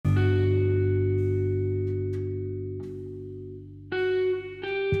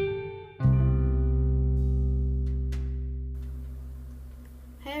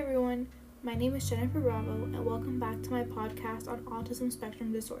name is Jennifer Bravo, and welcome back to my podcast on autism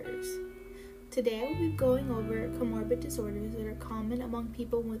spectrum disorders. Today I will be going over comorbid disorders that are common among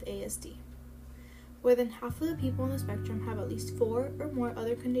people with ASD. More than half of the people on the spectrum have at least 4 or more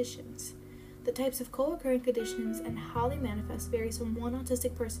other conditions. The types of co-occurring conditions and how they manifest varies from one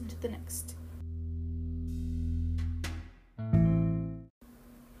autistic person to the next.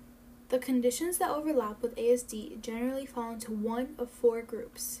 The conditions that overlap with ASD generally fall into one of 4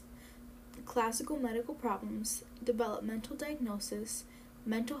 groups: the classical medical problems, developmental diagnosis,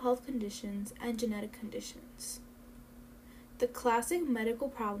 mental health conditions, and genetic conditions. The classic medical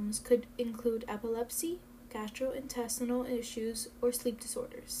problems could include epilepsy, gastrointestinal issues, or sleep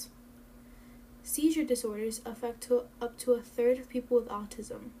disorders. Seizure disorders affect up to a third of people with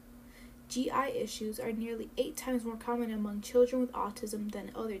autism. GI issues are nearly 8 times more common among children with autism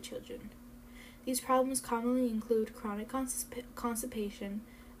than other children. These problems commonly include chronic constipation,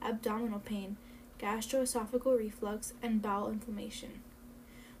 abdominal pain, gastroesophageal reflux, and bowel inflammation.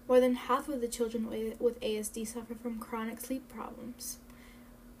 More than half of the children with ASD suffer from chronic sleep problems,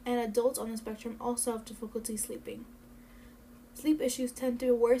 and adults on the spectrum also have difficulty sleeping. Sleep issues tend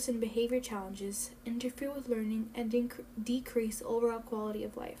to worsen behavior challenges, interfere with learning, and decrease overall quality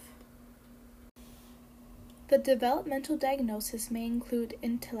of life. The developmental diagnosis may include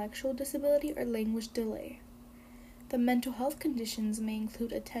intellectual disability or language delay. The mental health conditions may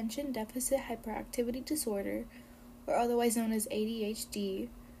include attention deficit hyperactivity disorder, or otherwise known as ADHD,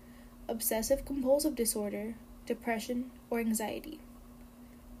 obsessive compulsive disorder, depression, or anxiety.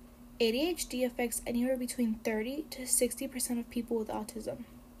 ADHD affects anywhere between 30 to 60% of people with autism.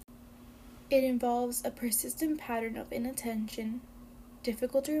 It involves a persistent pattern of inattention,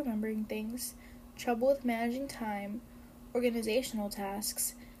 difficulty remembering things, trouble with managing time, organizational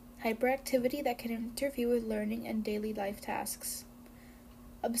tasks, hyperactivity that can interfere with learning and daily life tasks.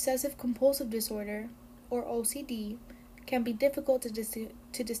 Obsessive compulsive disorder, or OCD, can be difficult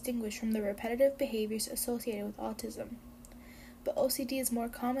to distinguish from the repetitive behaviors associated with autism, but OCD is more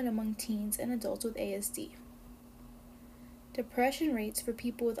common among teens and adults with ASD. Depression rates for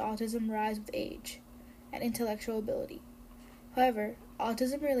people with autism rise with age and intellectual ability. However,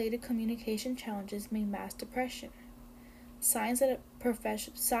 autism-related communication challenges may mask depression. Signs that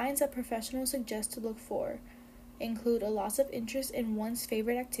professionals suggest to look for include a loss of interest in one's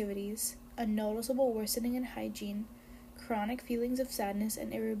favorite activities, a noticeable worsening in hygiene, chronic feelings of sadness,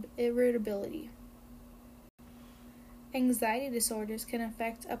 and irritability. Anxiety disorders can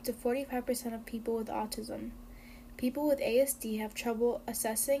affect up to 45% of people with autism. People with ASD have trouble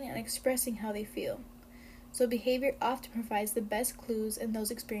assessing and expressing how they feel, so behavior often provides the best clues in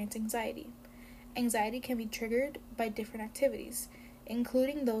those experiencing anxiety. Anxiety can be triggered by different activities,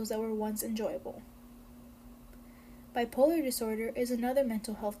 including those that were once enjoyable. Bipolar disorder is another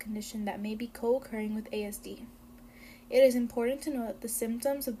mental health condition that may be co-occurring with ASD. It is important to know that the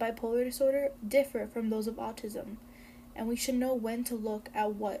symptoms of bipolar disorder differ from those of autism, and we should know when to look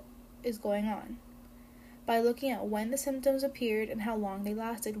at what is going on. By looking at when the symptoms appeared and how long they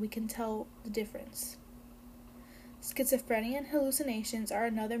lasted, we can tell the difference. Schizophrenia and hallucinations are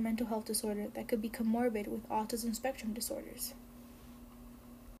another mental health disorder that could be comorbid with autism spectrum disorders.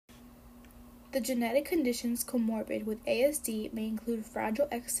 The genetic conditions comorbid with ASD may include Fragile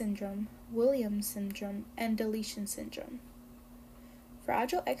X syndrome, Williams syndrome, and deletion syndrome.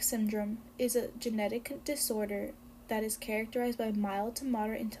 Fragile X syndrome is a genetic disorder that is characterized by mild to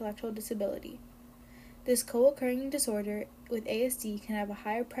moderate intellectual disability. This co-occurring disorder with ASD can have a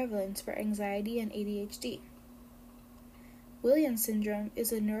higher prevalence for anxiety and ADHD. Williams syndrome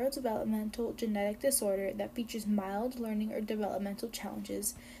is a neurodevelopmental genetic disorder that features mild learning or developmental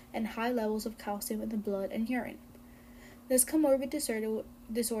challenges and high levels of calcium in the blood and urine. This comorbid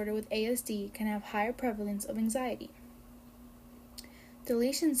disorder with ASD can have higher prevalence of anxiety.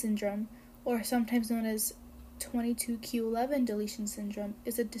 Deletion syndrome, or sometimes known as 22q11 deletion syndrome,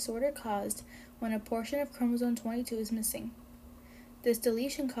 is a disorder caused when a portion of chromosome 22 is missing. This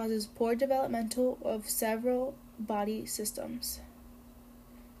deletion causes poor developmental of several body systems.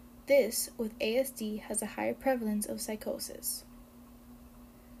 This, with ASD, has a higher prevalence of psychosis.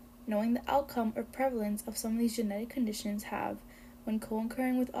 Knowing the outcome or prevalence of some of these genetic conditions have when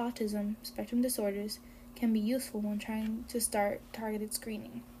co-occurring with autism spectrum disorders can be useful when trying to start targeted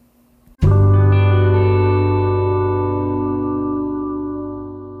screening.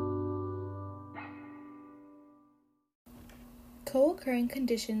 Co-occurring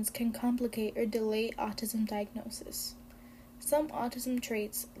conditions can complicate or delay autism diagnosis. Some autism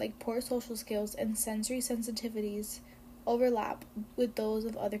traits, like poor social skills and sensory sensitivities, overlap with those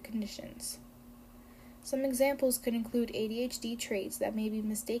of other conditions. Some examples could include ADHD traits that may be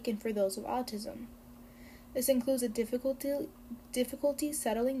mistaken for those of autism. This includes a difficulty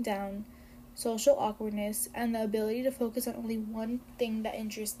settling down, social awkwardness, and the ability to focus on only one thing that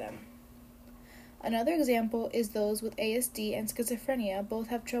interests them. Another example is those with ASD and schizophrenia both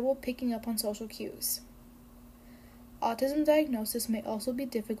have trouble picking up on social cues. Autism diagnosis may also be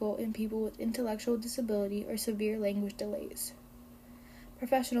difficult in people with intellectual disability or severe language delays.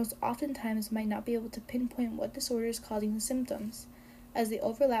 Professionals oftentimes might not be able to pinpoint what disorder is causing the symptoms, as they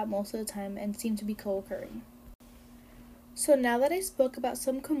overlap most of the time and seem to be co-occurring. So now that I spoke about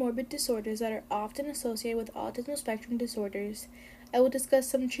some comorbid disorders that are often associated with autism spectrum disorders, I will discuss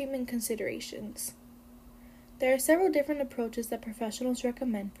some treatment considerations. There are several different approaches that professionals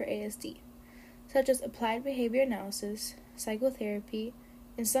recommend for ASD, such as applied behavior analysis, psychotherapy,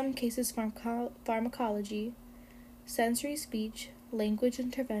 in some cases pharmacology, sensory speech, language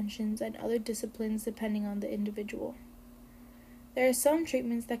interventions, and other disciplines depending on the individual. There are some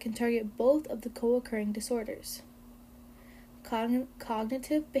treatments that can target both of the co-occurring disorders.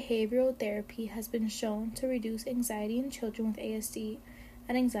 Cognitive behavioral therapy has been shown to reduce anxiety in children with ASD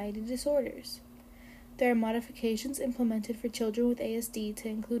and anxiety disorders. There are modifications implemented for children with ASD to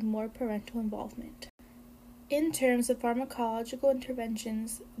include more parental involvement. In terms of pharmacological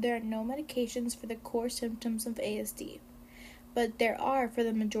interventions, there are no medications for the core symptoms of ASD, but there are for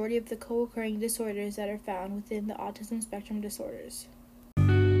the majority of the co-occurring disorders that are found within the autism spectrum disorders.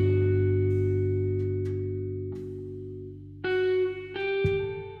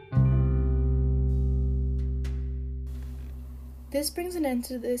 This brings an end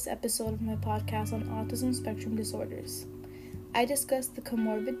to this episode of my podcast on autism spectrum disorders. I discussed the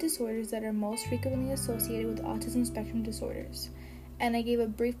comorbid disorders that are most frequently associated with autism spectrum disorders, and I gave a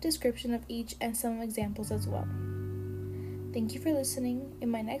brief description of each and some examples as well. Thank you for listening. In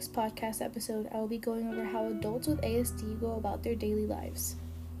my next podcast episode, I will be going over how adults with ASD go about their daily lives.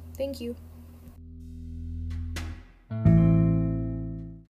 Thank you.